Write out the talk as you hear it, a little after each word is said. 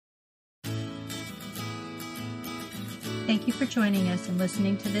Thank you for joining us and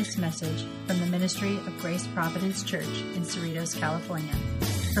listening to this message from the Ministry of Grace Providence Church in Cerritos, California.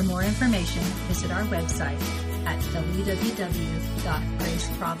 For more information, visit our website at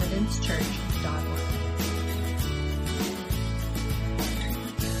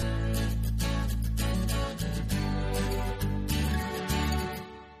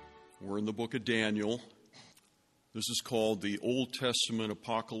We're in the book of Daniel. This is called the Old Testament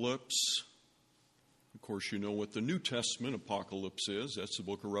Apocalypse. Of course, you know what the New Testament apocalypse is. That's the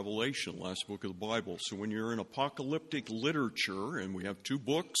book of Revelation, last book of the Bible. So when you're in apocalyptic literature, and we have two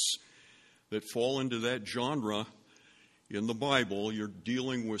books that fall into that genre in the Bible, you're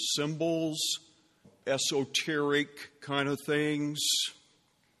dealing with symbols, esoteric kind of things,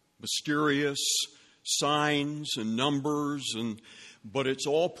 mysterious signs and numbers, but it's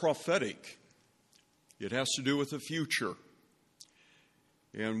all prophetic. It has to do with the future.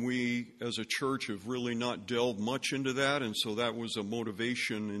 And we, as a church, have really not delved much into that, and so that was a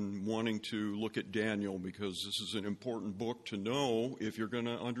motivation in wanting to look at Daniel, because this is an important book to know if you're going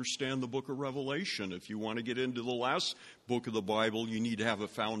to understand the book of Revelation. If you want to get into the last book of the Bible, you need to have a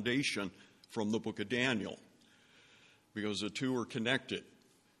foundation from the book of Daniel, because the two are connected.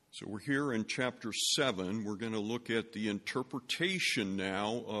 So we're here in chapter 7. We're going to look at the interpretation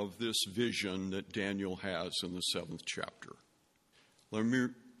now of this vision that Daniel has in the 7th chapter. Let me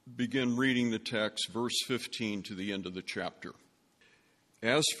begin reading the text, verse 15 to the end of the chapter.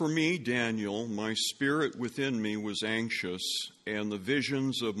 As for me, Daniel, my spirit within me was anxious, and the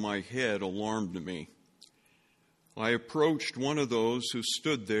visions of my head alarmed me. I approached one of those who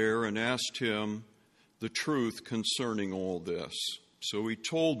stood there and asked him the truth concerning all this. So he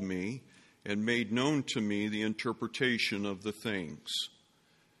told me and made known to me the interpretation of the things.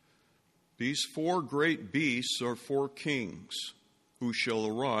 These 4 great beasts are 4 kings who shall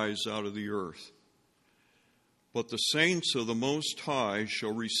arise out of the earth. But the saints of the Most High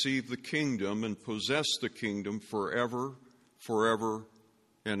shall receive the kingdom and possess the kingdom forever, forever,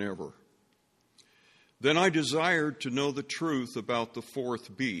 and ever. Then I desired to know the truth about the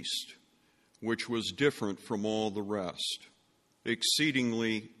 4th beast, which was different from all the rest,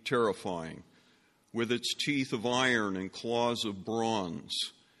 exceedingly terrifying, with its teeth of iron and claws of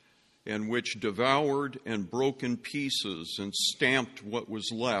bronze, and which devoured and broke in pieces and stamped what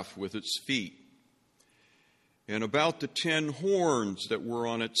was left with its feet. And about the 10 horns that were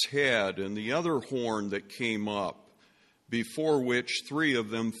on its head, and the other horn that came up, before which 3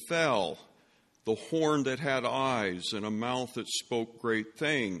 of them fell, the horn that had eyes and a mouth that spoke great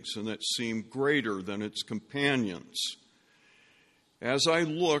things, and that seemed greater than its companions. As I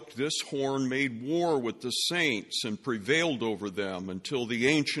looked, this horn made war with the saints and prevailed over them until the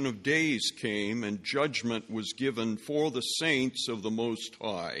Ancient of Days came and judgment was given for the saints of the Most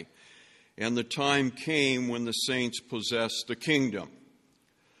High. And the time came when the saints possessed the kingdom.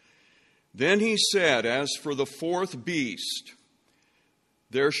 Then he said, as for the 4th beast,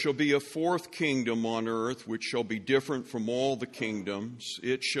 there shall be a 4th kingdom on earth, which shall be different from all the kingdoms.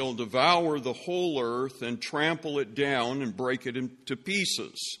 It shall devour the whole earth and trample it down and break it into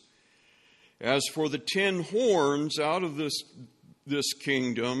pieces. As for the 10 horns out of this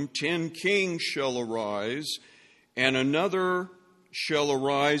kingdom, 10 kings shall arise, and another shall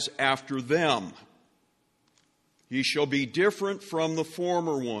arise after them. He shall be different from the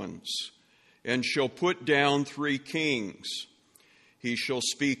former ones, and shall put down 3 kings. He shall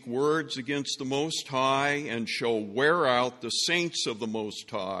speak words against the Most High, and shall wear out the saints of the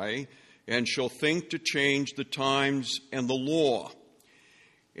Most High, and shall think to change the times and the law.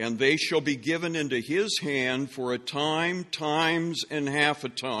 And they shall be given into his hand for a time, times, and half a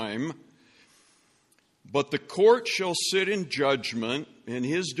time. But the court shall sit in judgment, and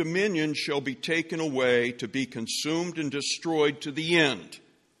his dominion shall be taken away to be consumed and destroyed to the end.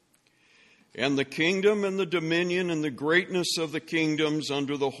 And the kingdom and the dominion and the greatness of the kingdoms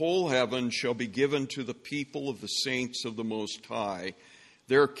under the whole heaven shall be given to the people of the saints of the Most High.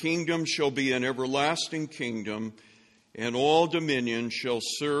 Their kingdom shall be an everlasting kingdom, and all dominion shall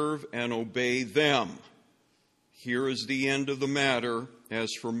serve and obey them. Here is the end of the matter.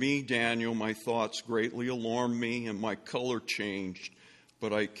 As for me, Daniel, my thoughts greatly alarmed me, and my color changed,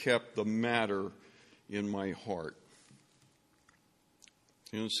 but I kept the matter in my heart.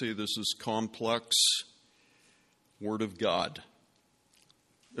 You see, this is complex Word of God.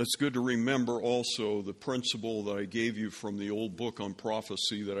 It's good to remember also the principle that I gave you from the old book on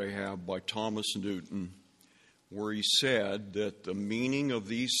prophecy that I have by Thomas Newton, where he said that the meaning of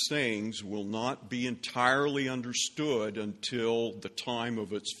these things will not be entirely understood until the time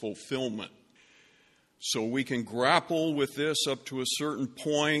of its fulfillment. So we can grapple with this up to a certain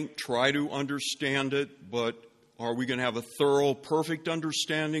point, try to understand it, but Are we going to have a thorough, perfect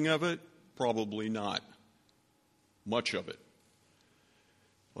understanding of it? Probably not. Much of it.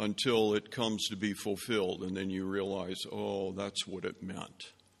 Until it comes to be fulfilled, and then you realize, oh, that's what it meant.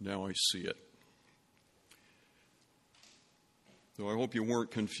 Now I see it. So I hope you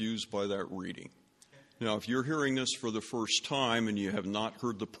weren't confused by that reading. Now, if you're hearing this for the first time and you have not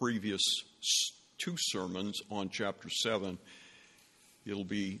heard the previous 2 sermons on chapter 7, it'll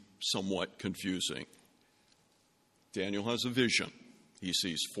be somewhat confusing. Daniel has a vision. He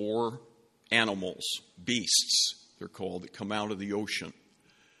sees 4 animals, beasts, they're called, that come out of the ocean.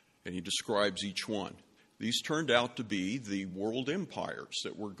 And he describes each one. These turned out to be the world empires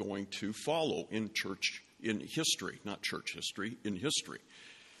that we're going to follow in history.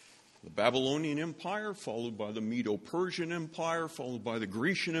 The Babylonian Empire, followed by the Medo-Persian Empire, followed by the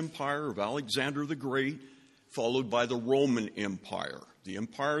Grecian Empire of Alexander the Great, followed by the Roman Empire, the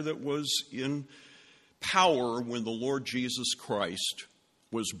empire that was in power when the Lord Jesus Christ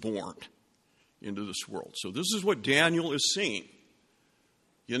was born into this world. So this is what Daniel is seeing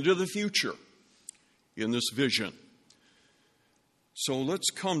into the future in this vision. So let's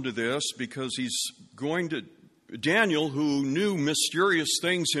come to this, because Daniel, who knew mysterious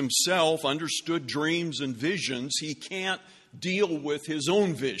things himself, understood dreams and visions, he can't deal with his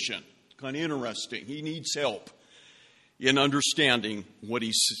own vision. Kind of interesting. He needs help in understanding what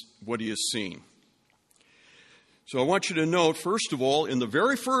he has seen. So I want you to note, first of all, in the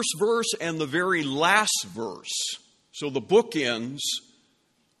very first verse and the very last verse, so the bookends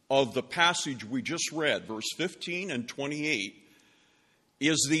of the passage we just read, verse 15 and 28,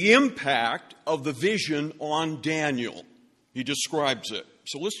 is the impact of the vision on Daniel. He describes it.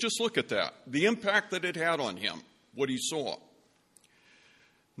 So let's just look at that. The impact that it had on him, what he saw.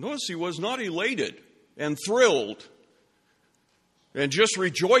 Notice he was not elated and thrilled and just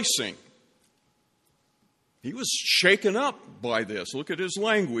rejoicing. He was shaken up by this. Look at his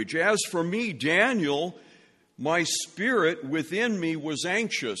language. As for me, Daniel, my spirit within me was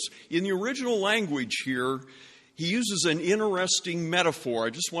anxious. In the original language here, he uses an interesting metaphor. I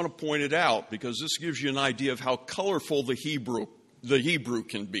just want to point it out because this gives you an idea of how colorful the Hebrew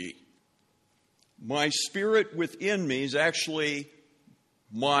can be. My spirit within me is actually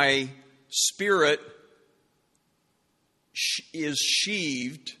my spirit is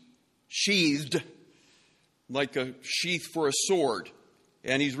sheathed like a sheath for a sword.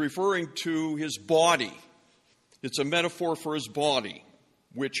 And he's referring to his body. It's a metaphor for his body,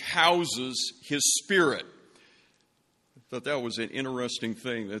 which houses his spirit. I thought that was an interesting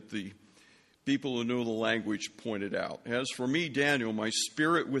thing that the people who know the language pointed out. As for me, Daniel, my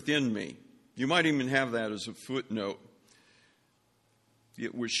spirit within me. You might even have that as a footnote.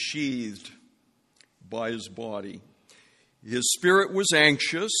 It was sheathed by his body. His spirit was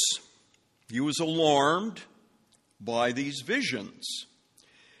anxious. He was alarmed by these visions.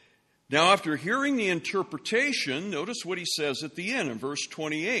 Now, after hearing the interpretation, notice what he says at the end in verse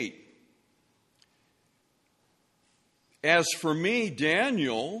 28. As for me,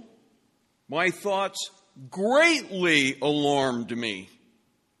 Daniel, my thoughts greatly alarmed me.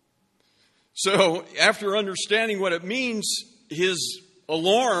 So, after understanding what it means, his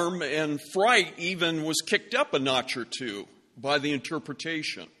alarm and fright even was kicked up a notch or two by the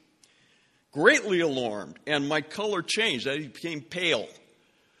interpretation. Greatly alarmed, and my color changed. I became pale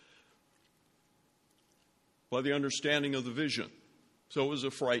by the understanding of the vision. So it was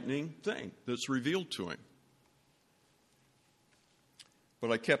a frightening thing that's revealed to him.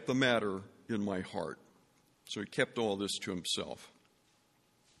 But I kept the matter in my heart. So he kept all this to himself.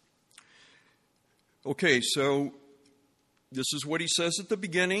 Okay, so this is what he says at the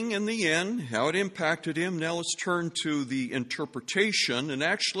beginning and the end, how it impacted him. Now let's turn to the interpretation. And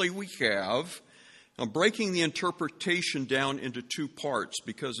actually I'm breaking the interpretation down into 2 parts,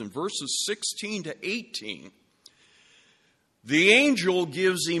 because in verses 16 to 18, the angel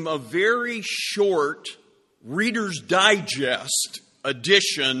gives him a very short Reader's Digest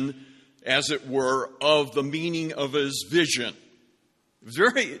edition, as it were, of the meaning of his vision.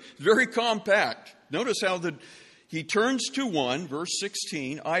 Very, very compact. Notice how he turns to one, verse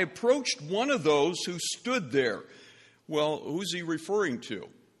 16, I approached one of those who stood there. Well, who's he referring to?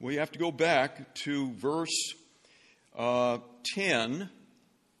 Well, you have to go back to verse 10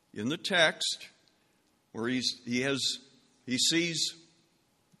 in the text, where he sees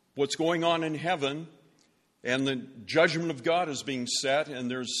what's going on in heaven, and the judgment of God is being set,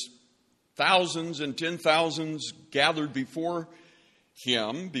 and there's thousands and 10,000s gathered before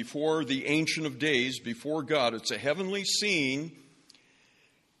him, before the Ancient of Days, before God. It's a heavenly scene,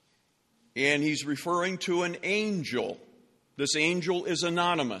 and he's referring to an angel. This angel is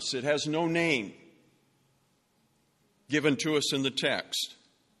anonymous. It has no name. given to us in the text.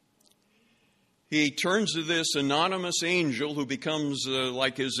 He turns to this anonymous angel who becomes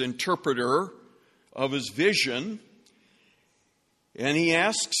like his interpreter of his vision, and he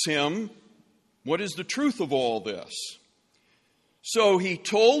asks him, what is the truth of all this? So he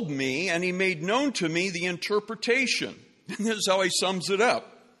told me, and he made known to me the interpretation. And this is how he sums it up.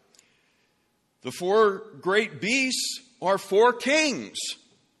 The 4 great beasts are 4 kings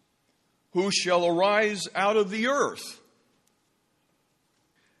who shall arise out of the earth.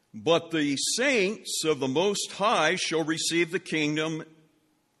 But the saints of the Most High shall receive the kingdom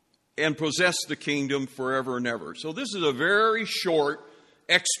and possess the kingdom forever and ever. So this is a very short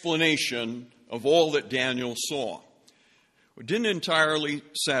explanation of all that Daniel saw. It didn't entirely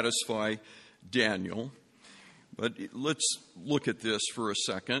satisfy Daniel, but let's look at this for a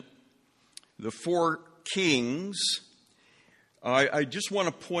second. The 4 kings, I just want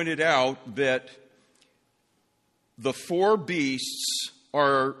to point it out that the 4 beasts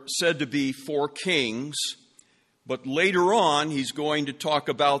are said to be 4 kings, but later on he's going to talk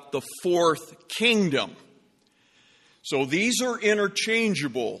about the 4th kingdom. So these are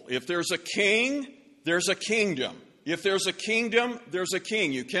interchangeable. If there's a king, there's a kingdom. If there's a kingdom, there's a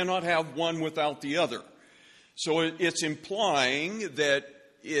king. You cannot have one without the other. So it's implying that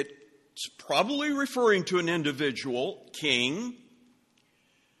it's probably referring to an individual king,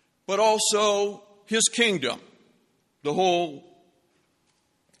 but also his kingdom, the whole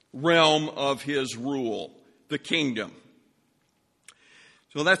realm of his rule, the kingdom.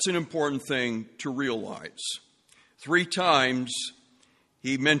 So that's an important thing to realize. 3 times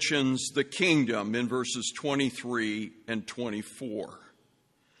he mentions the kingdom in verses 23 and 24.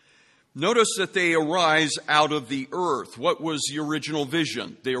 Notice that they arise out of the earth. What was the original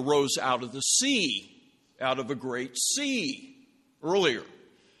vision? They arose out of the sea, out of a great sea earlier.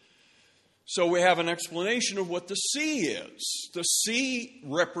 So we have an explanation of what the sea is. The sea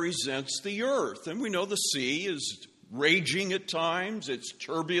represents the earth. And we know the sea is raging at times. It's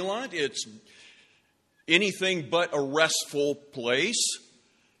turbulent. It's anything but a restful place.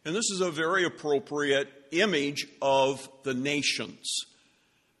 And this is a very appropriate image of the nations.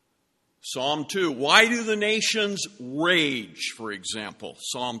 Psalm 2. Why do the nations rage, for example?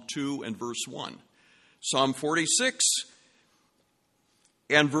 Psalm 2 and verse 1. Psalm 46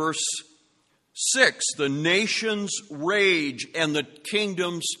 and verse 6, the nations rage and the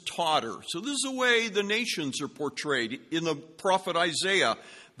kingdoms totter. So this is the way the nations are portrayed. In the prophet Isaiah,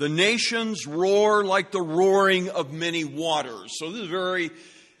 the nations roar like the roaring of many waters. So this is a very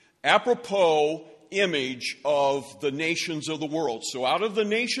apropos image of the nations of the world. So out of the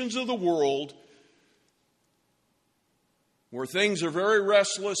nations of the world, where things are very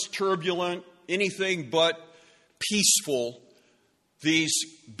restless, turbulent, anything but peaceful, these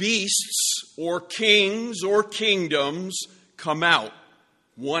beasts or kings or kingdoms come out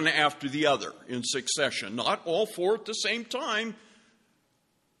one after the other in succession. Not all 4 at the same time.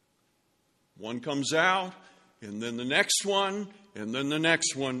 One comes out, and then the next one, and then the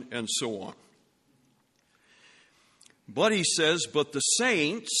next one, and so on. But he says, but the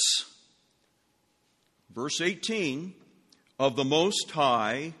saints, verse 18, of the Most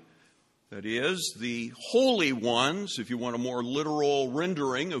High, that is, the holy ones, if you want a more literal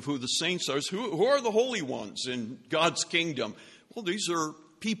rendering of who the saints are. Who are the holy ones in God's kingdom? Well, these are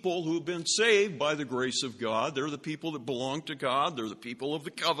people who have been saved by the grace of God. They're the people that belong to God. They're the people of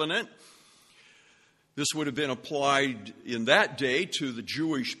the covenant. This would have been applied in that day to the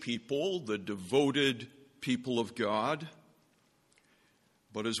Jewish people, the devoted people of God.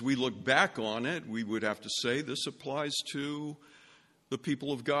 But as we look back on it, we would have to say this applies to the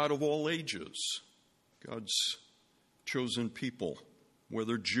people of God of all ages, God's chosen people,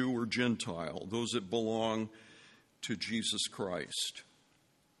 whether Jew or Gentile, those that belong to Jesus Christ.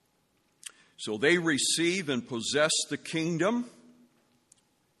 So they receive and possess the kingdom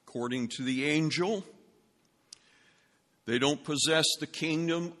according to the angel. They don't possess the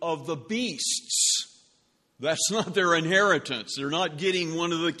kingdom of the beasts. That's not their inheritance. They're not getting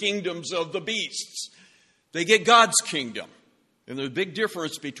one of the kingdoms of the beasts. They get God's kingdom. And there's a big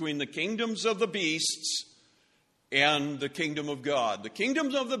difference between the kingdoms of the beasts and the kingdom of God. The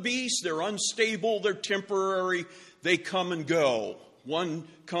kingdoms of the beasts, they're unstable, they're temporary, they come and go. One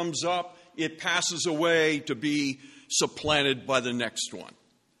comes up, it passes away to be supplanted by the next one.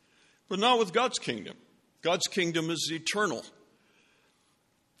 But not with God's kingdom. God's kingdom is eternal.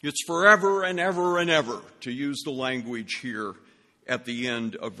 It's forever and ever and ever, to use the language here at the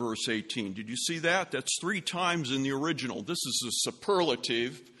end of verse 18. Did you see that? That's 3 times in the original. This is a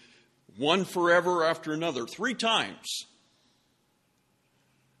superlative, one forever after another, 3 times.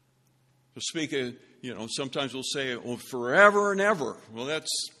 To speak sometimes we'll say, forever and ever. Well,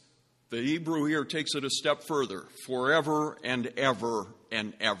 the Hebrew here takes it a step further. Forever and ever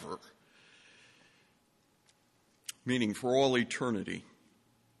and ever. Meaning for all eternity.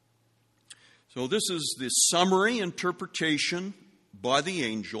 So this is the summary interpretation by the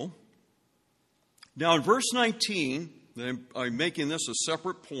angel. Now in verse 19, I'm making this a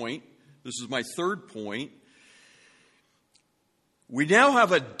separate point. This is my third point. We now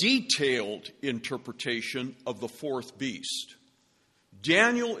have a detailed interpretation of the fourth beast.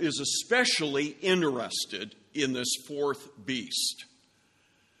 Daniel is especially interested in this fourth beast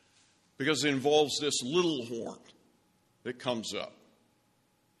because it involves this little horn that comes up.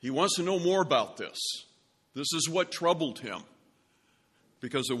 He wants to know more about this. This is what troubled him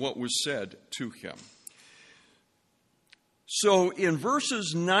because of what was said to him. So in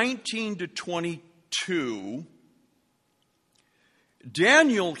verses 19 to 22,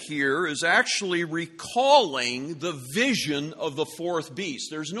 Daniel here is actually recalling the vision of the fourth beast.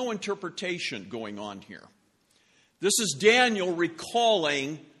 There's no interpretation going on here. This is Daniel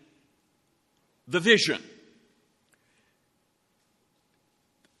recalling the vision.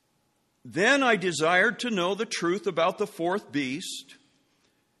 Then I desired to know the truth about the fourth beast.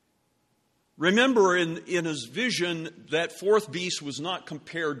 Remember, in his vision, that fourth beast was not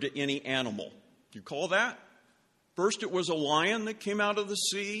compared to any animal. Do you recall that? First, it was a lion that came out of the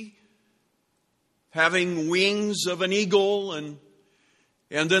sea, having wings of an eagle, and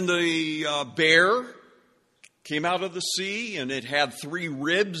then the bear came out of the sea, and it had 3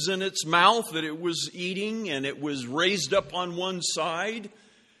 ribs in its mouth that it was eating, and it was raised up on one side.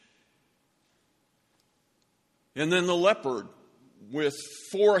 And then the leopard with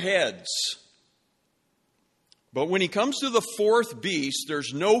 4 heads. But when he comes to the fourth beast,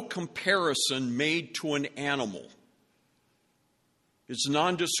 there's no comparison made to an animal. It's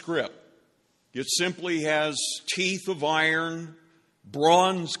nondescript. It simply has teeth of iron,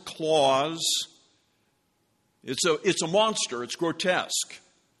 bronze claws. It's a monster. It's grotesque.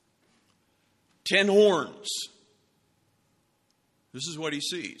 10 horns. This is what he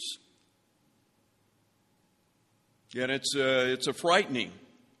sees. Yet it's a frightening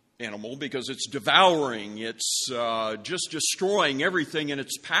animal because it's devouring. It's just destroying everything in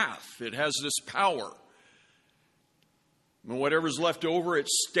its path. It has this power. And whatever's left over, it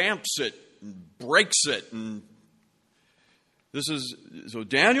stamps it and breaks it. And so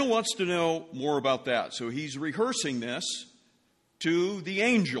Daniel wants to know more about that. So he's rehearsing this to the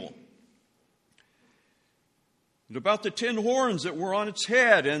angel. And about the 10 horns that were on its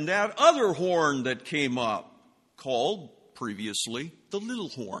head and that other horn that came up, called previously the little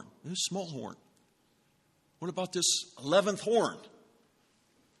horn, the small horn. What about this 11th horn?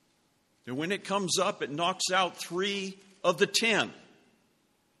 And when it comes up, it knocks out 3 of the 10.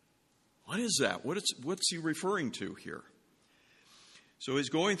 What is that? What's he referring to here? So he's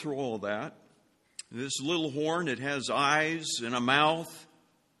going through all of that. This little horn, it has eyes and a mouth,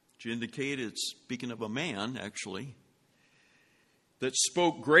 which indicate it's speaking of a man, actually, that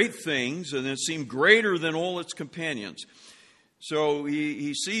spoke great things and that seemed greater than all its companions. So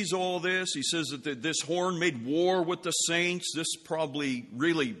he sees all this. He says that this horn made war with the saints. This probably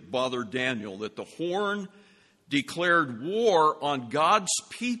really bothered Daniel, that the horn declared war on God's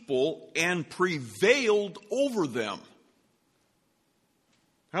people and prevailed over them.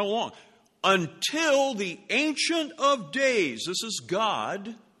 How long? Until the Ancient of Days. This is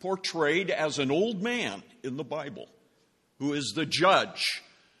God portrayed as an old man in the Bible, who is the judge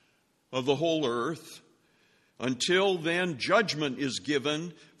of the whole earth. Until then, judgment is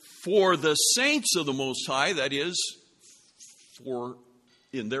given for the saints of the Most High, that is,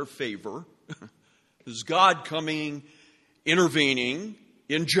 in their favor. This is God coming, intervening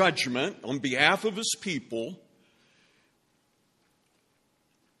in judgment on behalf of His people.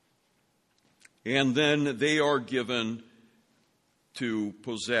 And then they are given to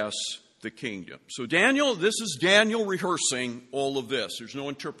possess the kingdom. So this is Daniel rehearsing all of this. There's no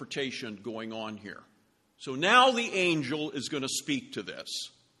interpretation going on here. So now the angel is going to speak to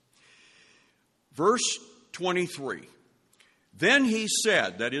this. Verse 23. Then he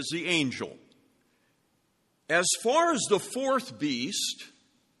said, that is the angel, as far as the fourth beast.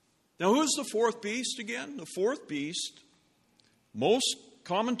 Now who's the fourth beast again? The fourth beast, most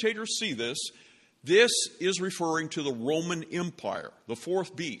commentators see this. This is referring to the Roman Empire, the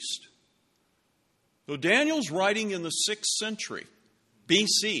fourth beast. So Daniel's writing in the 6th century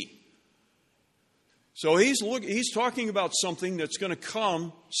BC. So he's talking about something that's going to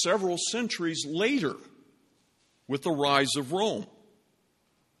come several centuries later with the rise of Rome.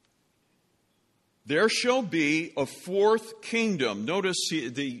 there shall be a fourth kingdom. Notice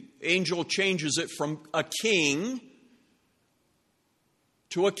the angel changes it from a king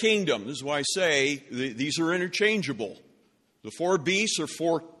to a kingdom. This is why I say these are interchangeable. The four beasts are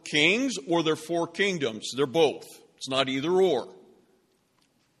four kings or they're four kingdoms. They're both. It's not either or.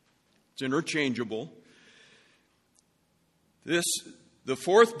 It's interchangeable. The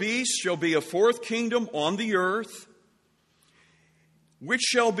fourth beast shall be a fourth kingdom on the earth, which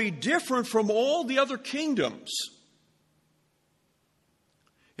shall be different from all the other kingdoms.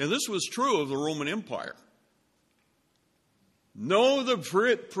 And this was true of the Roman Empire. No, the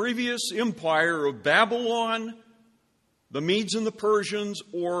previous empire of Babylon, the Medes and the Persians,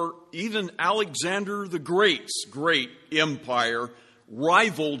 or even Alexander the Great's great empire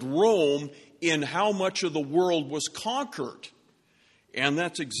rivaled Rome in how much of the world was conquered. And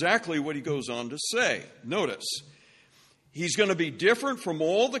that's exactly what he goes on to say. Notice, he's going to be different from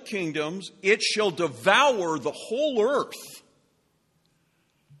all the kingdoms. It shall devour the whole earth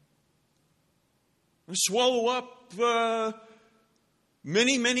and swallow up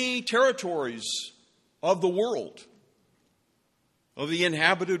many, many territories of the world, of the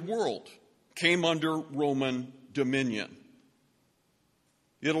inhabited world, came under Roman dominion.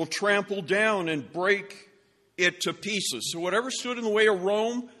 It'll trample down and break it to pieces. So whatever stood in the way of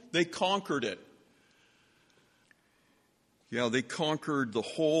Rome, they conquered it. Yeah, they conquered the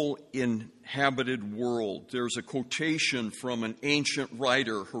whole inhabited world. There's a quotation from an ancient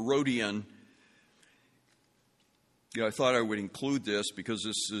writer, Herodian. Yeah, I thought I would include this because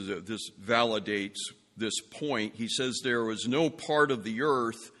this validates this point. He says, there was no part of the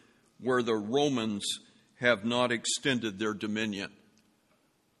earth where the Romans have not extended their dominion.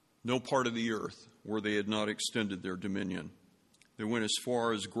 No part of the earth where they had not extended their dominion. They went as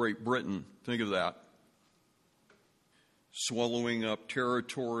far as Great Britain. Think of that. Swallowing up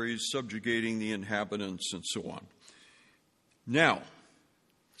territories, subjugating the inhabitants, and so on. Now,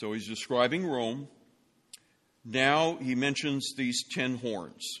 so he's describing Rome. Now he mentions these 10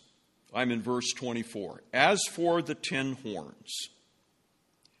 horns. I'm in verse 24. As for the 10 horns,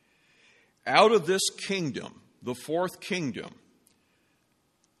 out of this kingdom, the fourth kingdom,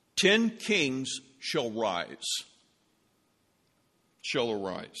 10 kings shall rise. Shall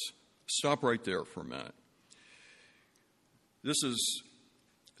arise. Stop right there for a minute. This is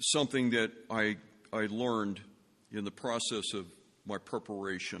something that I learned in the process of my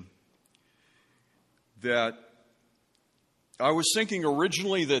preparation. That I was thinking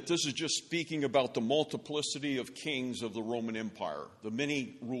originally that this is just speaking about the multiplicity of kings of the Roman Empire, the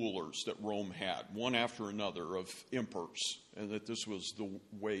many rulers that Rome had, one after another of emperors, and that this was the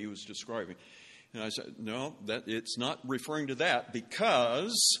way he was describing. And I said, no, that it's not referring to that,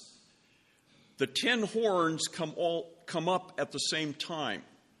 because the 10 horns come up at the same time.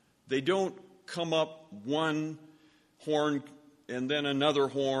 They don't come up one horn and then another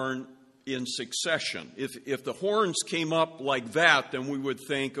horn in succession. If the horns came up like that, then we would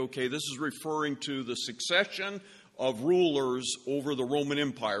think, okay, this is referring to the succession of rulers over the Roman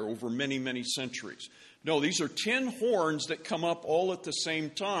Empire over many, many centuries. No, these are 10 horns that come up all at the same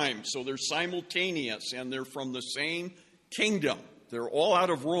time. So they're simultaneous and they're from the same kingdom. They're all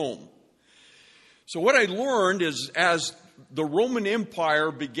out of Rome. So what I learned is as the Roman Empire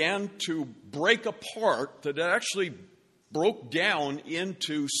began to break apart, that it actually broke down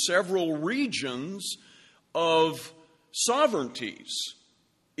into several regions of sovereignties,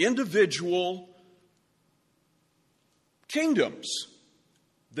 individual kingdoms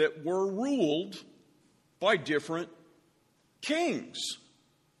that were ruled by different kings.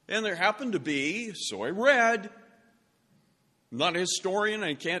 And there happened to be, so I read, I'm not a historian,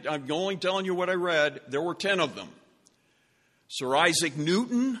 I'm only telling you what I read, there were 10 of them. Sir Isaac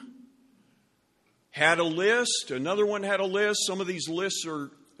Newton had a list, another one had a list. Some of these lists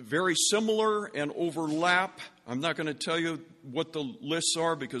are very similar and overlap. I'm not going to tell you what the lists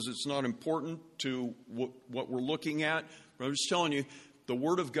are because it's not important to what we're looking at. But I'm just telling you, the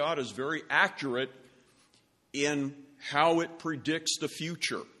Word of God is very accurate in how it predicts the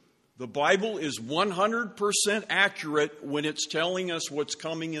future. The Bible is 100% accurate when it's telling us what's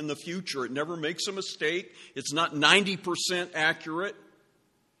coming in the future. It never makes a mistake. It's not 90% accurate.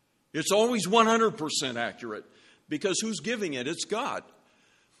 It's always 100% accurate because who's giving it? It's God.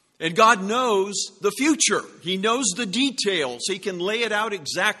 And God knows the future. He knows the details. He can lay it out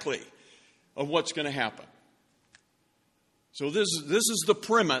exactly of what's going to happen. So this is the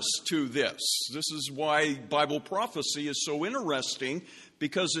premise to this. This is why Bible prophecy is so interesting,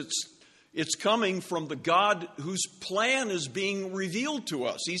 because it's coming from the God whose plan is being revealed to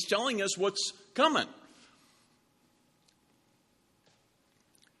us. He's telling us what's coming.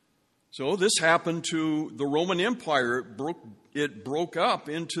 So this happened to the Roman Empire. It broke up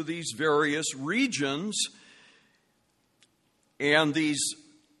into these various regions, and these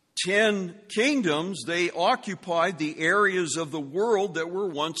 10 kingdoms, they occupied the areas of the world that were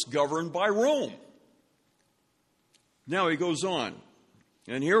once governed by Rome. Now he goes on,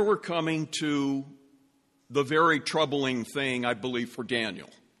 and here we're coming to the very troubling thing, I believe, for Daniel.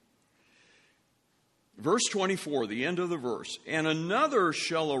 Verse 24, the end of the verse. And another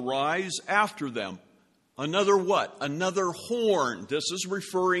shall arise after them. Another what? Another horn. This is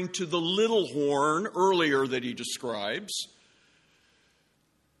referring to the little horn earlier that he describes,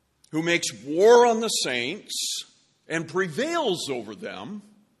 who makes war on the saints and prevails over them.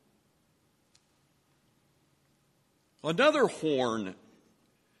 Another horn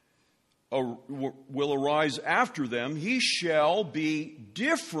will arise after them. He shall be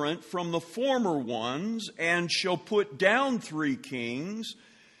different from the former ones and shall put down 3 kings.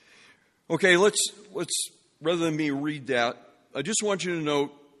 Okay, let's rather than me read that, I just want you to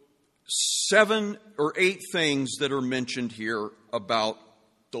note 7 or 8 things that are mentioned here about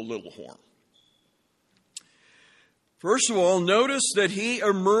the little horn. First of all, notice that he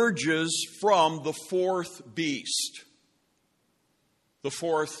emerges from the 4th beast, the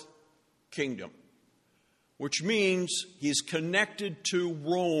 4th kingdom, which means he's connected to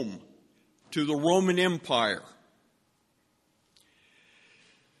Rome, to the Roman Empire.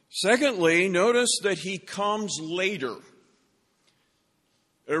 Secondly, notice that he comes later.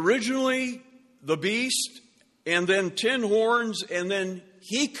 Originally, the beast, and then 10 horns, and then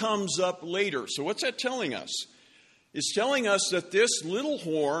he comes up later. So what's that telling us? It's telling us that this little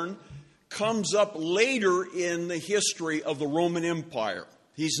horn comes up later in the history of the Roman Empire.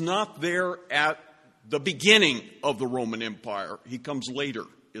 He's not there at the beginning of the Roman Empire. He comes later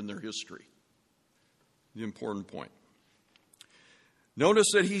in their history. The important point. Notice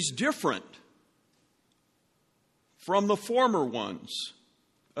that he's different from the former ones,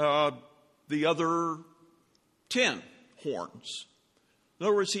 the other 10 horns. In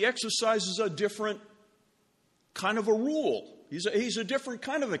other words, he exercises a different kind of a rule. He's a different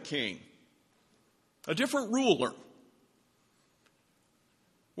kind of a king, a different ruler.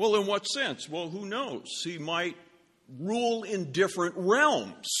 Well, in what sense? Well, who knows? He might rule in different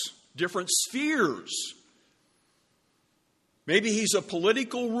realms, different spheres. Maybe he's a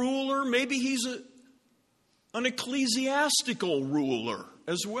political ruler. Maybe he's an ecclesiastical ruler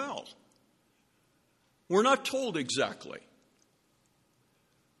as well. We're not told exactly.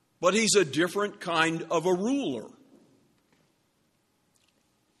 But he's a different kind of a ruler.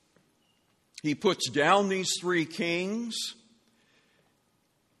 He puts down these 3 kings.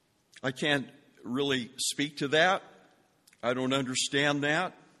 I can't really speak to that. I don't understand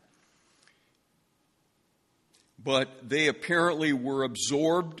that. But they apparently were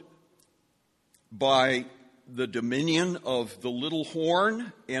absorbed by the dominion of the little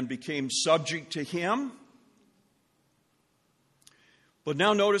horn and became subject to him. But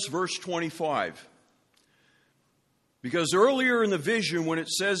now notice verse 25. Because earlier in the vision, when it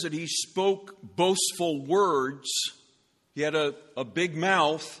says that he spoke boastful words, he had a big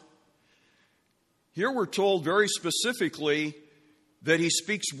mouth. Here we're told very specifically that he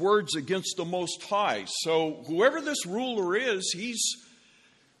speaks words against the Most High. So whoever this ruler is,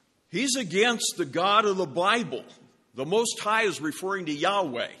 he's against the God of the Bible. The Most High is referring to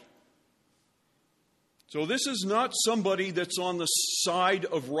Yahweh. So this is not somebody that's on the side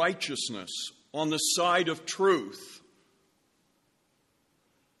of righteousness, on the side of truth.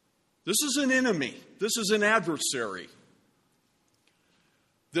 This is an enemy. This is an adversary.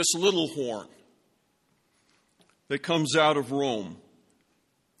 This little horn that comes out of Rome.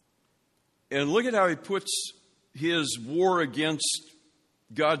 And look at how he puts his war against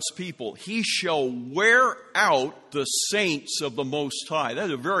God's people. He shall wear out the saints of the Most High.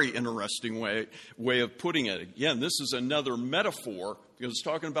 That's a very interesting way of putting it. Again, this is another metaphor because it's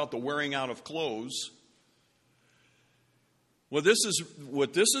talking about the wearing out of clothes. What this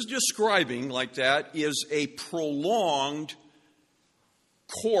is describing like that is a prolonged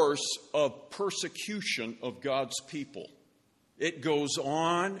course of persecution of God's people. It goes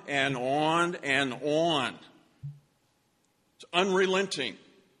on and on and on. It's unrelenting,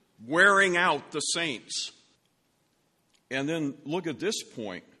 wearing out the saints. And then look at this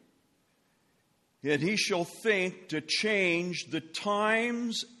point. And he shall think to change the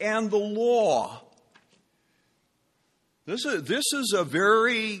times and the law. This is a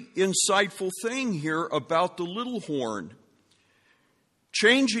very insightful thing here about the little horn.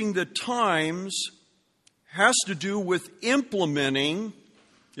 Changing the times has to do with implementing,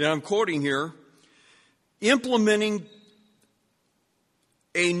 I'm quoting here, implementing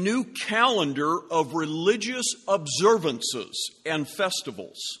a new calendar of religious observances and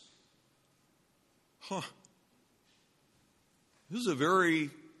festivals. This is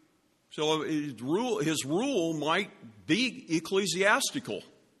so his rule might be ecclesiastical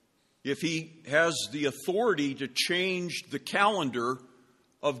if he has the authority to change the calendar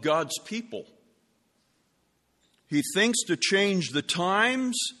of God's people. He thinks to change the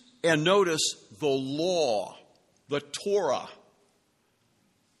times, and notice the law, the Torah.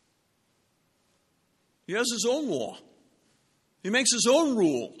 He has his own law. He makes his own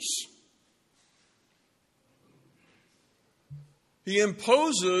rules. He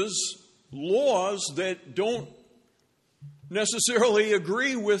imposes laws that don't necessarily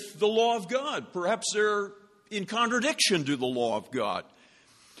agree with the law of God. Perhaps they're in contradiction to the law of God.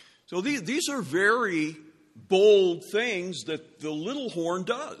 So these are very bold things that the little horn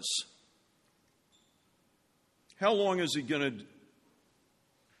does. How long is he going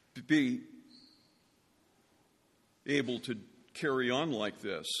to be able to carry on like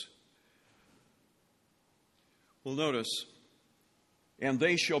this? Well, notice, and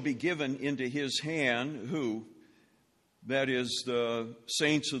they shall be given into his hand, who? That is the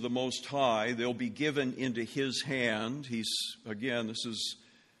saints of the Most High. They'll be given into his hand. This is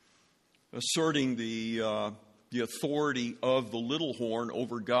asserting the authority of the little horn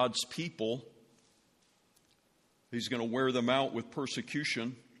over God's people. He's going to wear them out with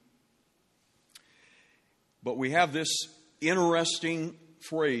persecution. But we have this interesting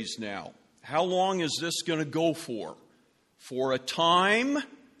phrase now. How long is this going to go for? For a time,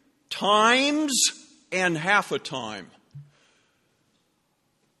 times, and half a time.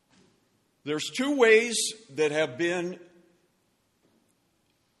 There's two ways that have been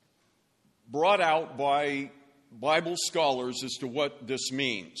brought out by Bible scholars as to what this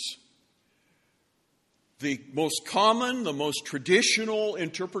means. The most common, the most traditional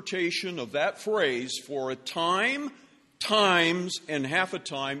interpretation of that phrase, for a time, times, and half a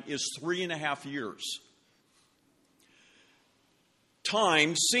time, is 3.5 years.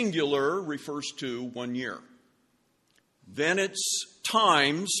 Time, singular, refers to 1 year. Then it's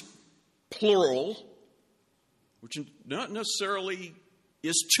times, plural, which not necessarily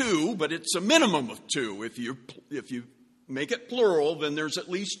is 2, but it's a minimum of 2. If you make it plural, then there's at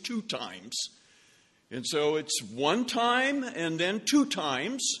least 2 times. And so it's 1 time and then 2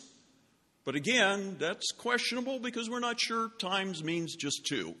 times. But again, that's questionable because we're not sure times means just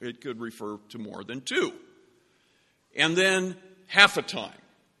 2. It could refer to more than 2. And then half a time.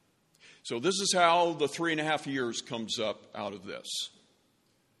 So this is how the 3.5 years comes up out of this.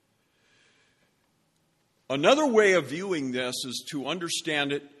 Another way of viewing this is to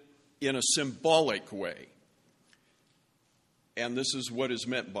understand it in a symbolic way. And this is what is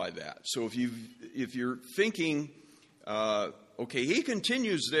meant by that. So if you're thinking, okay, he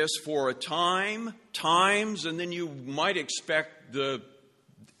continues this for a time, times, and then you might expect the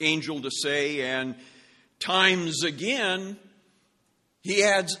angel to say, and times again, he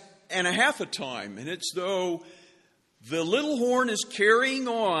adds and a half a time. And it's though the little horn is carrying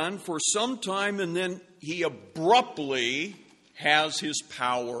on for some time, and then he abruptly has his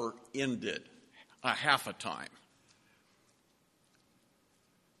power ended, a half a time.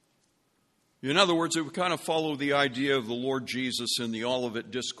 In other words, it would kind of follow the idea of the Lord Jesus in the Olivet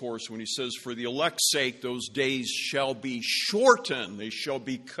Discourse when he says, for the elect's sake, those days shall be shortened. They shall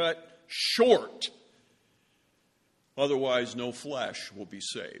be cut short. Otherwise, no flesh will be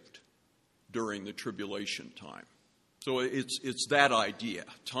saved during the tribulation time. So it's that idea.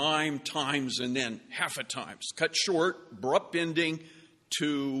 Time, times, and then half a times. Cut short, abrupt ending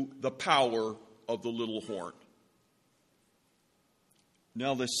to the power of the little horn.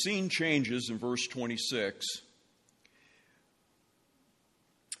 Now the scene changes in verse 26.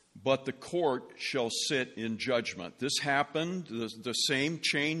 But the court shall sit in judgment. This happened, the same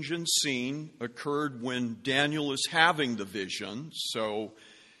change in scene occurred when Daniel is having the vision. So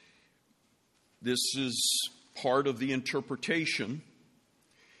this is part of the interpretation.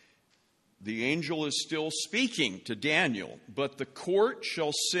 The angel is still speaking to Daniel, but the court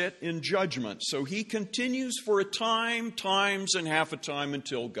shall sit in judgment. So he continues for a time, times, and half a time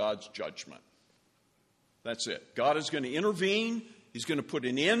until God's judgment. That's it. God is going to intervene. He's going to put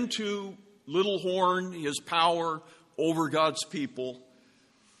an end to little horn, his power over God's people.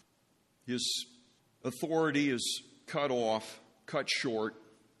 His authority is cut off, cut short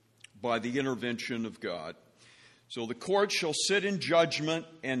by the intervention of God. So the court shall sit in judgment,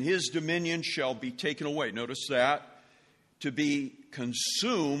 and his dominion shall be taken away. Notice that. To be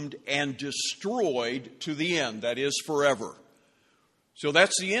consumed and destroyed to the end. That is, forever. So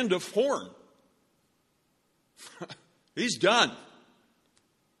that's the end of horn. He's done.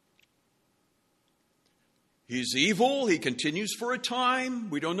 He's evil. He continues for a time.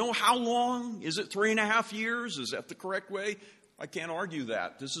 We don't know how long. Is it 3.5 years? Is that the correct way? I can't argue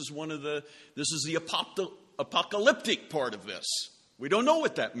that. This is the apocalyptic part of this. We don't know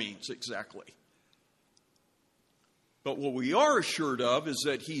what that means exactly. But what we are assured of is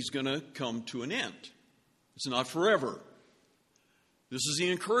that he's going to come to an end. It's not forever. This is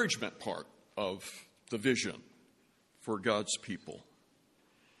the encouragement part of the vision for God's people.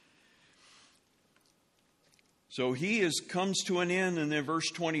 So he comes to an end, and in verse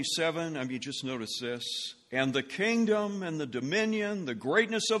 27, just notice this. And the kingdom and the dominion, the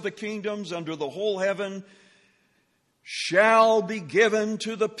greatness of the kingdoms under the whole heaven shall be given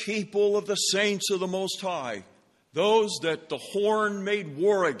to the people of the saints of the Most High. Those that the horn made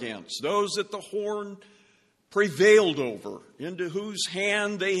war against, those that the horn prevailed over, into whose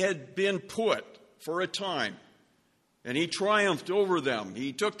hand they had been put for a time. And he triumphed over them.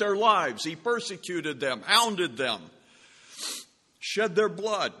 He took their lives. He persecuted them, hounded them, shed their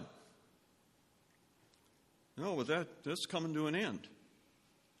blood. No, but that's coming to an end.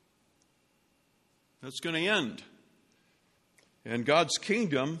 That's going to end. And God's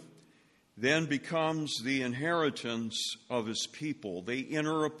kingdom then becomes the inheritance of his people. They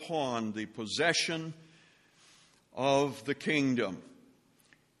enter upon the possession of the kingdom.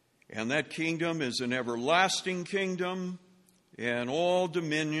 And that kingdom is an everlasting kingdom, and all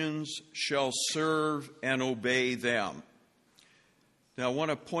dominions shall serve and obey them. Now, I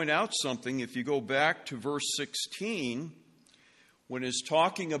want to point out something. If you go back to verse 16, when it's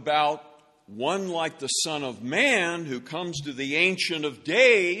talking about one like the Son of Man who comes to the Ancient of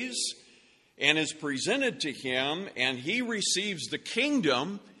Days and is presented to him, and he receives the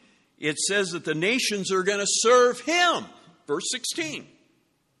kingdom, it says that the nations are going to serve him. Verse 16.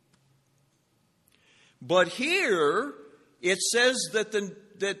 But here, it says that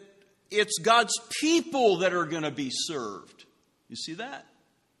it's God's people that are going to be served. You see that?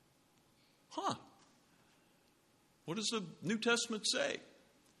 What does the New Testament say?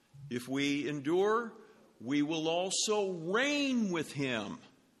 If we endure, we will also reign with him.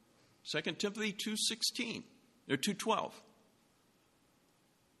 2 Timothy 2:16 or 2:12.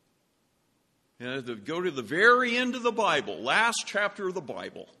 Go to the very end of the Bible, last chapter of the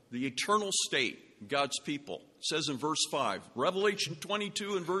Bible, the eternal state, God's people. It says in verse 5, Revelation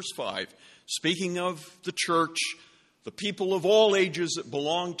 22 and verse 5, speaking of the church, the people of all ages that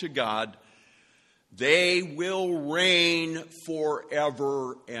belong to God, they will reign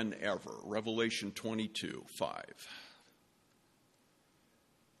forever and ever. Revelation 22:5.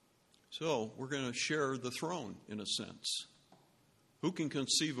 So we're going to share the throne in a sense. Who can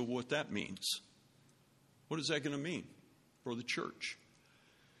conceive of what that means? What is that going to mean for the church?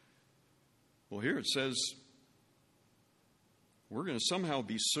 Well, here it says we're going to somehow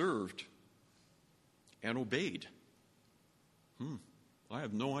be served and obeyed. I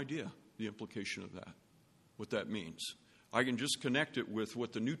have no idea the implication of that, what that means. I can just connect it with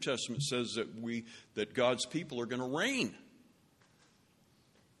what the New Testament says that God's people are going to reign.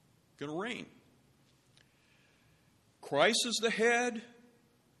 Going to reign. Christ is the head.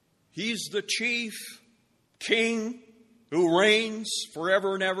 He's the chief king who reigns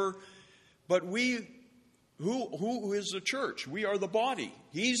forever and ever. But who is the church? We are the body.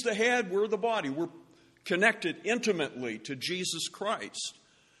 He's the head, we're the body. We're connected intimately to Jesus Christ.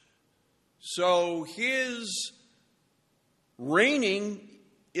 So his reigning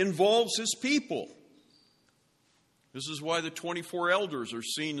involves his people. This is why the 24 elders are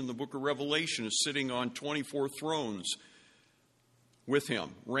seen in the book of Revelation as sitting on 24 thrones with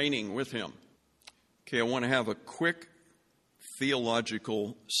him, reigning with him. Okay, I want to have a quick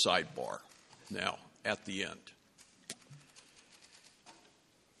theological sidebar now at the end.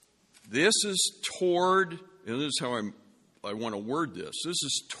 This is toward, and this is how I want to word this. This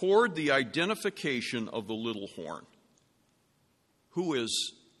is toward the identification of the little horn. Who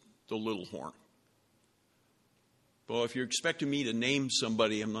is the little horn? Well, if you're expecting me to name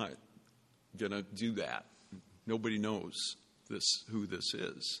somebody, I'm not going to do that. Nobody knows who this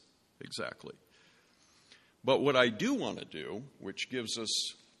is exactly. But what I do want to do, which gives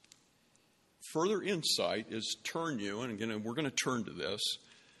us further insight, is turn you, and again, we're going to turn to this,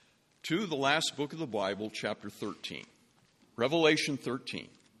 to the last book of the Bible, chapter 13. Revelation 13,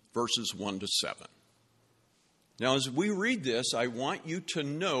 verses 1 to 7. Now, as we read this, I want you to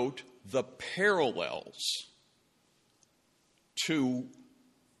note the parallels to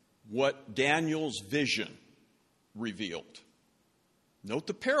what Daniel's vision revealed. Note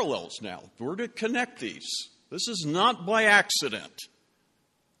the parallels now. We're to connect these. This is not by accident.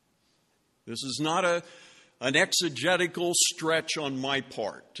 This is not an exegetical stretch on my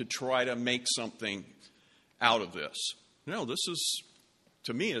part to try to make something out of this? No, this is,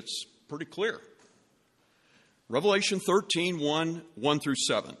 to me, it's pretty clear. Revelation 13, 1 through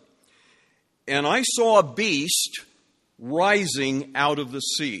 7. And I saw a beast rising out of the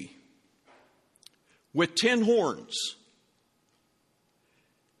sea with 10 horns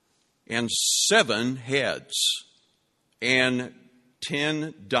and 7 heads and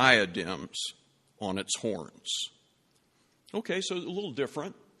 10 diadems on its horns. Okay, so a little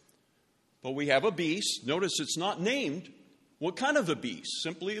different. But we have a beast. Notice it's not named. What kind of a beast?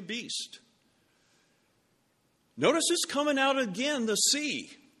 Simply a beast. Notice it's coming out again, the sea,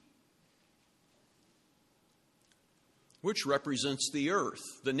 which represents the earth,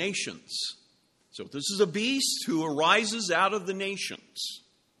 the nations. So this is a beast who arises out of the nations.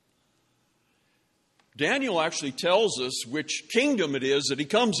 Daniel actually tells us which kingdom it is that he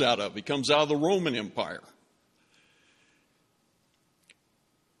comes out of. He comes out of the Roman Empire.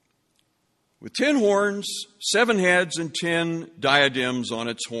 With 10 horns, 7 heads, and 10 diadems on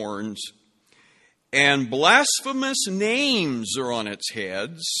its horns, and blasphemous names are on its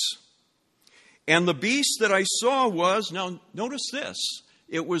heads. And the beast that I saw was, now notice this,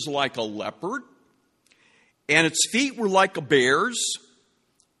 it was like a leopard, and its feet were like a bear's,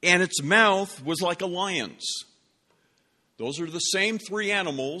 and its mouth was like a lion's. Those are the same 3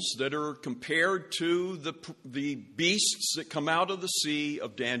 animals that are compared to the beasts that come out of the sea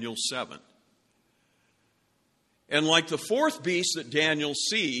of Daniel 7. And like the 4th beast that Daniel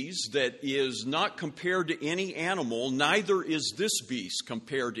sees that is not compared to any animal, neither is this beast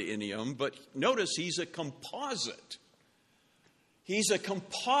compared to any of them. But notice he's a composite. He's a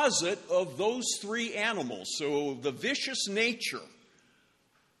composite of those 3 animals. So the vicious nature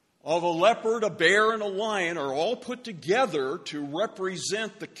of a leopard, a bear, and a lion are all put together to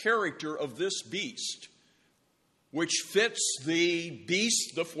represent the character of this beast, which fits the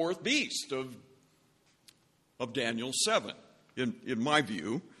beast, the 4th beast of Daniel 7. In my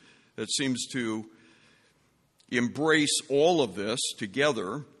view, that seems to embrace all of this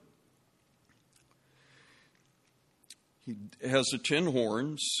together. He has the 10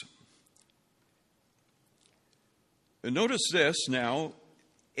 horns. And notice this now.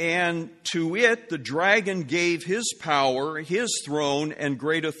 And to it the dragon gave his power, his throne, and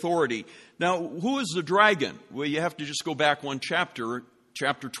great authority. Now, who is the dragon? Well, you have to just go back one chapter.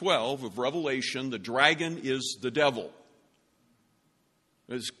 Chapter 12 of Revelation, the dragon is the devil.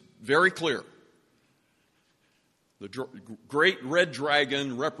 It's very clear. The great red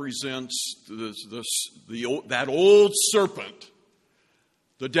dragon represents that old serpent,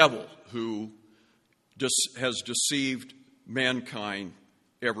 the devil, who has deceived mankind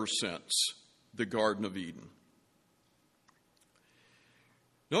ever since the Garden of Eden.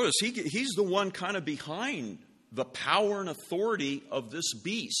 Notice he's the one kind of behind the power and authority of this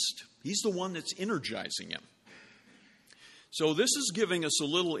beast. He's the one that's energizing him. So this is giving us a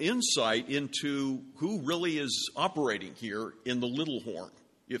little insight into who really is operating here in the little horn.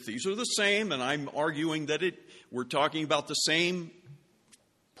 If these are the same, and I'm arguing that we're talking about the same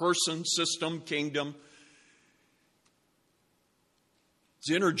person, system, kingdom,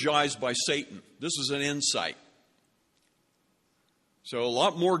 it's energized by Satan. This is an insight. So a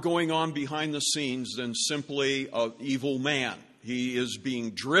lot more going on behind the scenes than simply an evil man. He is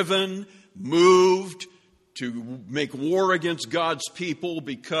being driven, moved to make war against God's people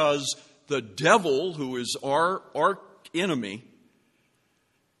because the devil, who is our enemy,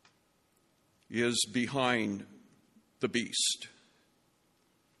 is behind the beast.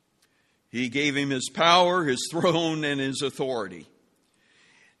 He gave him his power, his throne, and his authority.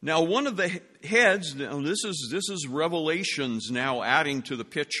 Now, one of the heads, this is Revelations now adding to the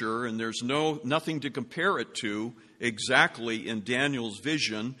picture, and there's nothing to compare it to exactly in Daniel's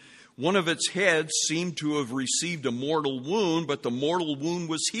vision. One of its heads seemed to have received a mortal wound, but the mortal wound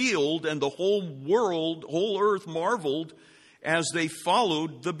was healed, and the whole earth marveled as they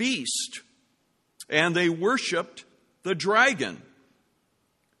followed the beast, and they worshiped the dragon.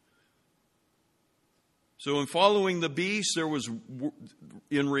 So in following the beast,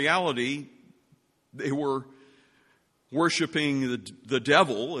 in reality, they were worshiping the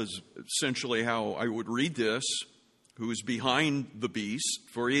devil, is essentially how I would read this, who is behind the beast,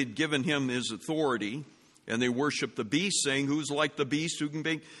 for he had given him his authority, and they worshiped the beast, saying, who's like the beast, who can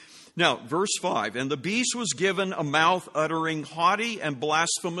be... Now, verse 5, and the beast was given a mouth uttering haughty and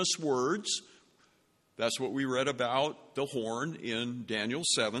blasphemous words. That's what we read about the horn in Daniel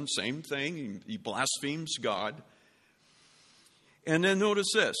 7. Same thing. He blasphemes God. And then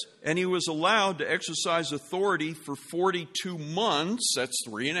notice this. And he was allowed to exercise authority for 42 months. That's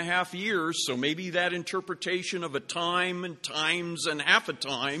 3.5 years. So maybe that interpretation of a time and times and half a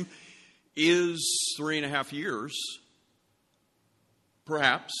time is 3.5 years,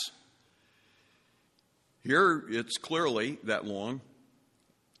 perhaps. Here it's clearly that long.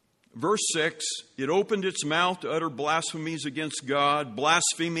 Verse 6, it opened its mouth to utter blasphemies against God,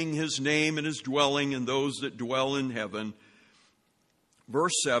 blaspheming his name and his dwelling and those that dwell in heaven.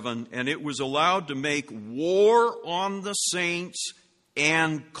 Verse 7, and it was allowed to make war on the saints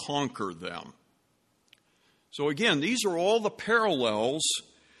and conquer them. So again, these are all the parallels.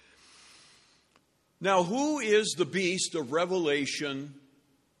 Now, who is the beast of Revelation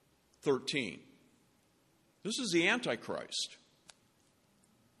 13? This is the Antichrist.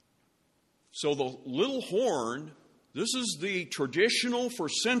 So the little horn, this is the traditional for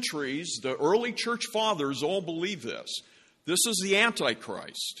centuries. The early church fathers all believe this. This is the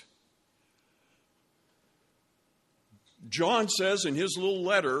Antichrist. John says in his little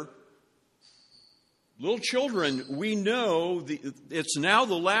letter, little children, we know it's now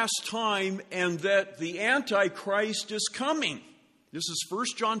the last time and that the Antichrist is coming. This is 1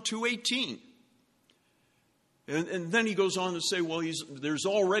 John 2:18. And then he goes on to say, well, there's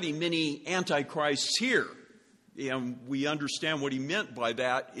already many antichrists here. And we understand what he meant by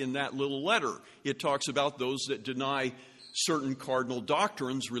that in that little letter. It talks about those that deny certain cardinal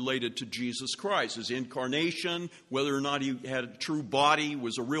doctrines related to Jesus Christ, his incarnation, whether or not he had a true body,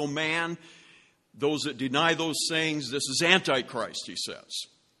 was a real man. Those that deny those things, this is Antichrist, he says.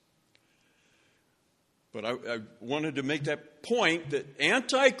 But I wanted to make that point that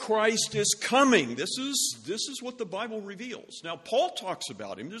Antichrist is coming. This is what the Bible reveals. Now, Paul talks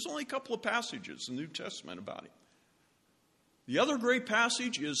about him. There's only a couple of passages in the New Testament about him. The other great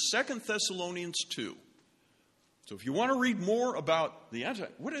passage is 2 Thessalonians 2. So if you want to read more about the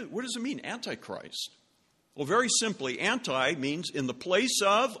what does it mean, Antichrist? Well, very simply, anti means in the place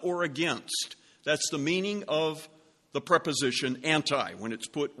of or against. That's the meaning of the preposition anti when it's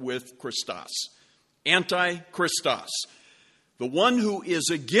put with Christos. Anti-Christos. The one who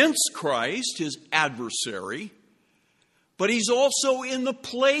is against Christ, his adversary, but he's also in the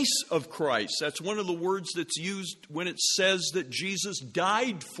place of Christ. That's one of the words that's used when it says that Jesus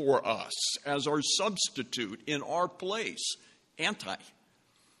died for us as our substitute in our place. Anti.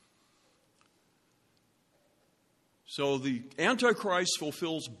 So the Antichrist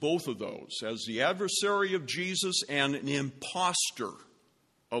fulfills both of those as the adversary of Jesus and an impostor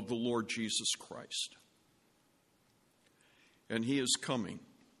of the Lord Jesus Christ. And he is coming.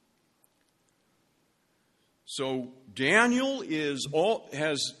 So Daniel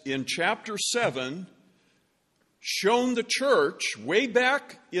has in chapter 7 shown the church way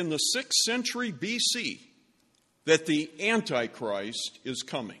back in the 6th century BC that the Antichrist is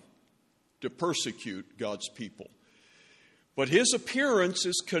coming to persecute God's people. But his appearance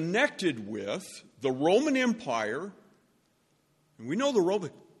is connected with the Roman Empire. And we know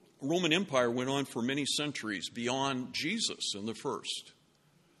the Roman Empire went on for many centuries beyond Jesus in the first.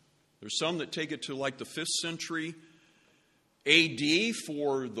 There's some that take it to like the 5th century AD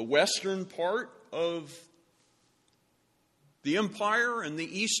for the western part of the empire, and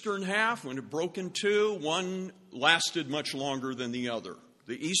the eastern half, when it broke in two, one lasted much longer than the other.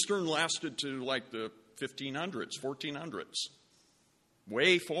 The eastern lasted to like the 1500s, 1400s,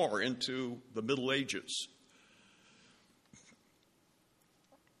 way far into the Middle Ages.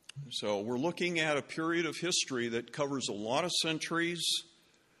 So we're looking at a period of history that covers a lot of centuries.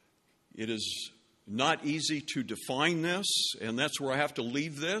 It is not easy to define this, and that's where I have to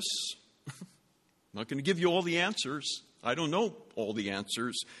leave this. I'm not going to give you all the answers. I don't know all the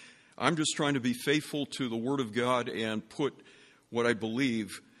answers. I'm just trying to be faithful to the Word of God and put what I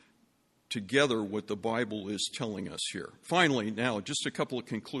believe together what the Bible is telling us here. Finally, now, just a couple of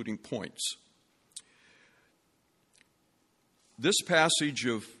concluding points. This passage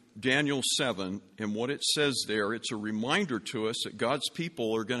of Daniel 7 and what it says there, it's a reminder to us that God's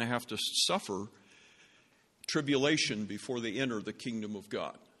people are going to have to suffer tribulation before they enter the kingdom of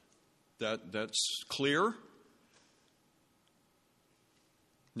God. That's clear.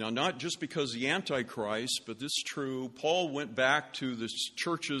 Now, not just because the Antichrist, but this is true. Paul went back to the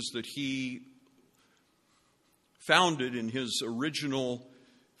churches that he founded in his original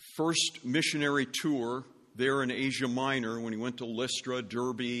first missionary tour there in Asia Minor when he went to Lystra,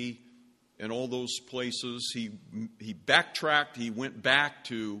 Derbe, and all those places. He backtracked. He went back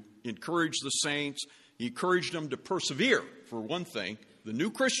to encourage the saints. He encouraged them to persevere, for one thing. The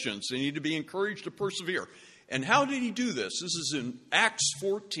new Christians, they need to be encouraged to persevere. And how did he do this? This is in Acts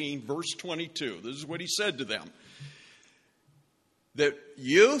 14, verse 22. This is what he said to them. That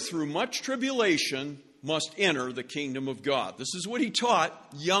you, through much tribulation, must enter the kingdom of God. This is what he taught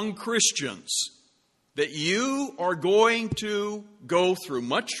young Christians. that you are going to go through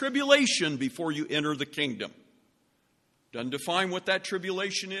much tribulation before you enter the kingdom. Doesn't define what that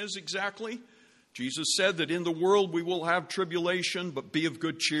tribulation is exactly. Jesus said that in the world we will have tribulation, but be of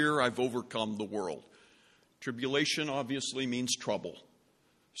good cheer, I've overcome the world. Tribulation obviously means trouble,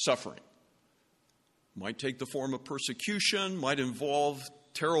 suffering. Might take the form of persecution, might involve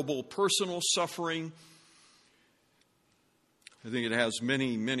terrible personal suffering. I think it has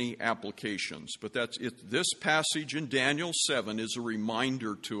many, many applications. But that's it. This passage in Daniel 7 is a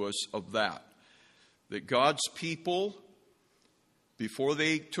reminder to us of that. That God's people, before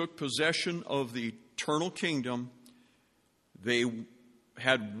they took possession of the eternal kingdom, they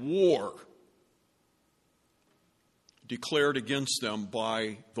had war declared against them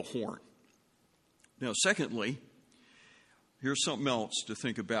by the horn. Now, secondly, here's something else to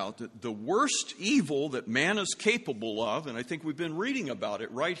think about. That the worst evil that man is capable of, and I think we've been reading about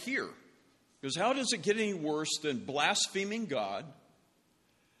it right here, because how does it get any worse than blaspheming God,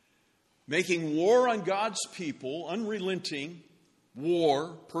 making war on God's people, unrelenting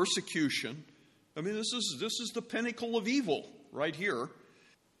war, persecution? I mean, this is the pinnacle of evil right here.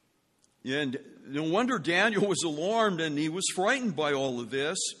 And no wonder Daniel was alarmed and he was frightened by all of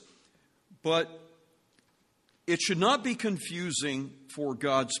this. But it should not be confusing for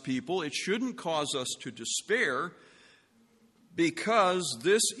God's people. It shouldn't cause us to despair, because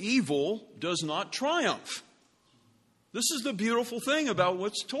this evil does not triumph. This is the beautiful thing about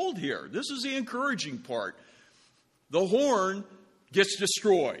what's told here. This is the encouraging part. The horn gets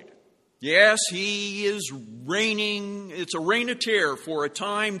destroyed. Yes, he is reigning. It's a reign of terror for a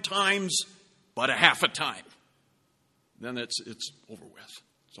time, times but a half a time. Then it's over with.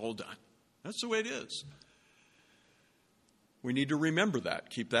 It's all done. That's the way it is. We need to remember that.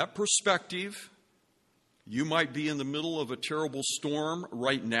 Keep that perspective. You might be in the middle of a terrible storm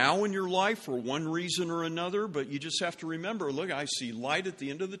right now in your life for one reason or another, but you just have to remember, look, I see light at the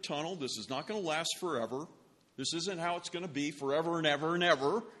end of the tunnel. This is not going to last forever. This isn't how it's going to be forever and ever and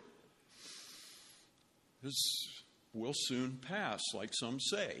ever. This will soon pass, like some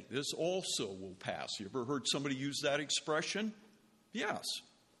say. This also will pass. You ever heard somebody use that expression? Yes,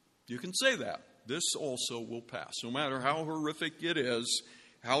 you can say that. This also will pass. No matter how horrific it is,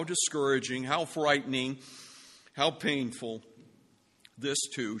 how discouraging, how frightening, how painful, this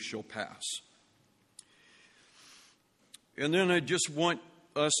too shall pass. And then I just want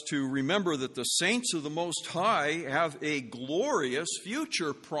us to remember that the saints of the Most High have a glorious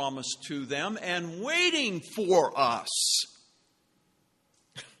future promised to them and waiting for us.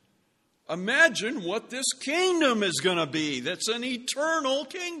 Imagine what this kingdom is going to be. That's an eternal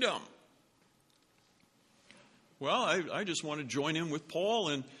kingdom. Well, I just want to join in with Paul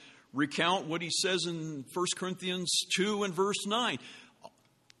and recount what he says in 1 Corinthians 2 and verse 9.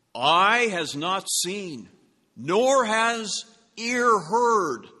 Eye has not seen, nor has ear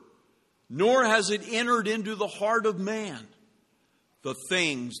heard, nor has it entered into the heart of man the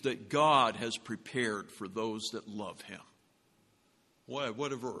things that God has prepared for those that love him.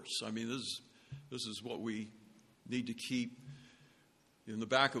 What a verse. I mean, this is what we need to keep in the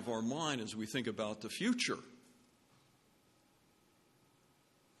back of our mind as we think about the future.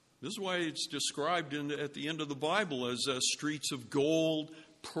 This is why it's described at the end of the Bible as streets of gold,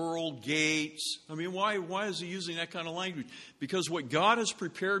 pearl gates. I mean, why is he using that kind of language? Because what God has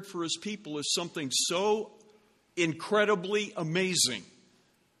prepared for his people is something so incredibly amazing,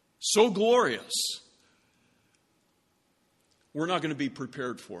 so glorious. We're not going to be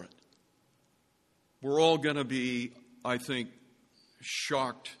prepared for it. We're all going to be, I think,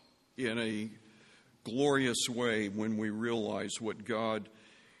 shocked in a glorious way when we realize what God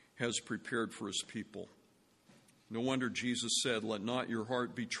has prepared for his people. No wonder Jesus said, let not your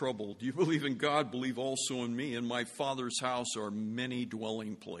heart be troubled. You believe in God, believe also in me. In my Father's house are many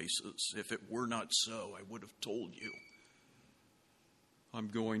dwelling places. If it were not so, I would have told you. I'm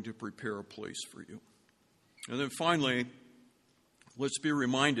going to prepare a place for you. And then finally, let's be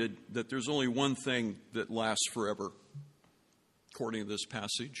reminded that there's only one thing that lasts forever, according to this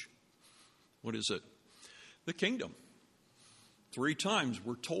passage. What is it? The kingdom. 3 times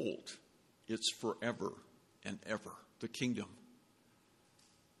we're told it's forever and ever, the kingdom.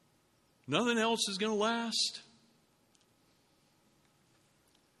 Nothing else is going to last.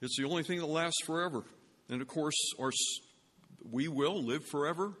 It's the only thing that lasts forever. And of course, we will live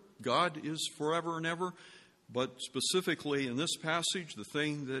forever. God is forever and ever. But specifically in this passage, the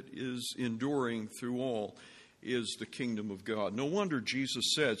thing that is enduring through all is the kingdom of God. No wonder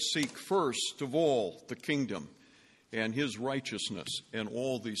Jesus said, seek first of all the kingdom and his righteousness, and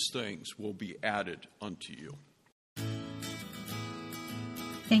all these things will be added unto you.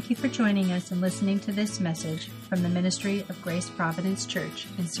 Thank you for joining us and listening to this message from the Ministry of Grace Providence Church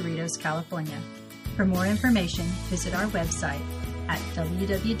in Cerritos, California. For more information, visit our website at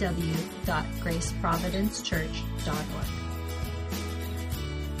www.graceprovidencechurch.org.